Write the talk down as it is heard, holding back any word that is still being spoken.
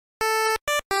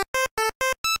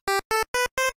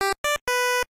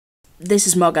This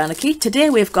is Morganiki. Today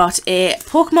we've got a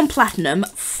Pokémon Platinum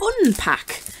Fun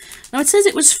Pack. Now it says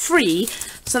it was free,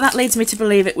 so that leads me to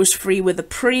believe it was free with a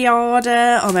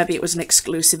pre-order, or maybe it was an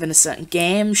exclusive in a certain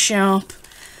game shop.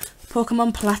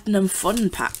 Pokémon Platinum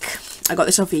Fun Pack. I got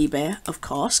this off eBay, of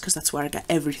course, because that's where I get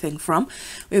everything from.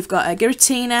 We've got a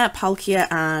Giratina, Palkia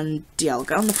and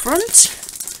Dialga on the front.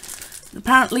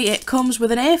 Apparently it comes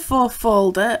with an A4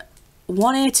 folder,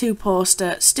 one A2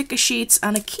 poster, sticker sheets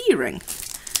and a keyring.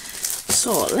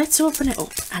 So let's open it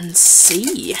up and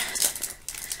see.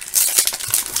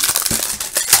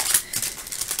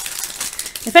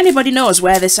 If anybody knows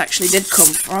where this actually did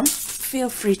come from, feel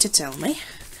free to tell me.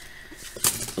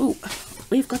 Ooh,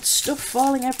 we've got stuff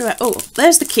falling everywhere. Oh,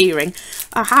 there's the keyring.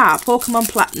 Aha, Pokémon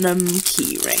Platinum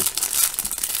keyring.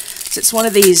 So it's one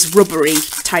of these rubbery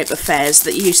type affairs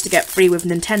that you used to get free with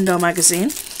Nintendo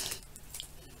magazine.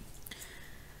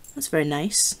 That's very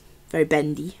nice. Very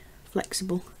bendy,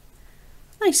 flexible.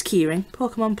 Nice keyring.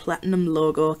 Pokémon Platinum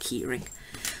logo keyring.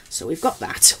 So we've got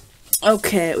that.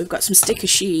 Okay, we've got some sticker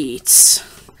sheets.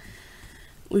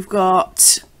 We've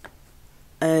got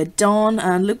Dawn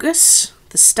and Lucas,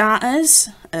 the starters,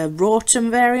 a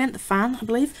Rotom variant, the fan, I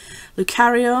believe,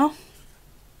 Lucario,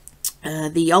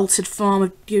 the altered form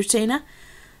of Giratina,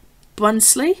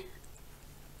 Bunsley,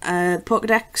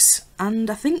 Pokedex, and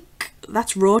I think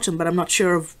that's Rotom, but I'm not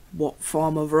sure of what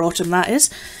form of Rotom that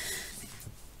is.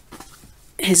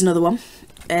 Here's another one.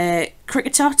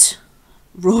 Cricketot,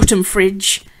 Rotom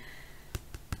Fridge,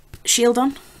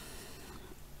 Shieldon.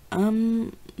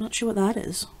 Not sure what that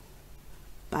is.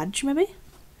 Badge, maybe?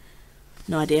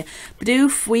 No idea.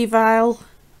 Bidoof, Weavile,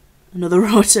 another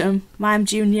Rotom, Mime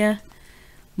Jr.,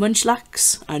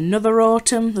 Munchlax, another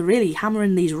Rotom. They're really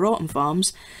hammering these Rotom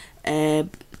forms.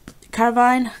 Caravine,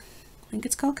 I think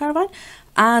it's called Caravine.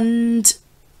 And,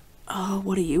 oh,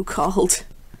 what are you called?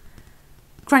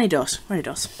 Granidos.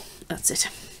 That's it.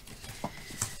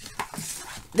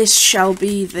 This shall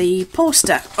be the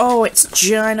poster. Oh, it's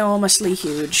ginormously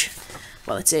huge.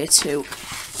 Well, it's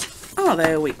A2. Oh,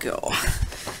 there we go.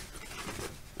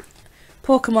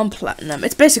 Pokémon Platinum.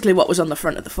 It's basically what was on the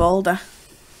front of the folder.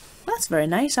 That's very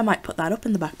nice. I might put that up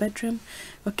in the back bedroom.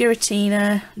 Got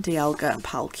Giratina, Dialga and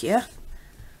Palkia.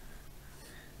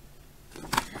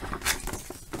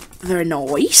 Very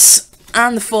nice.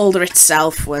 And the folder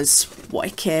itself was what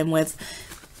it came with.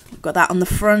 We've got that on the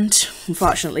front.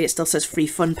 Unfortunately, it still says free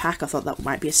fun pack. I thought that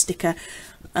might be a sticker.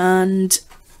 And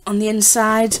on the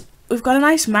inside, we've got a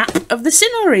nice map of the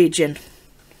Sinnoh region.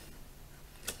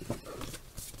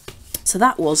 So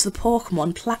that was the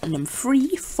Pokémon Platinum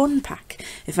free fun pack.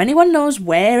 If anyone knows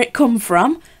where it come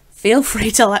from, feel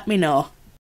free to let me know.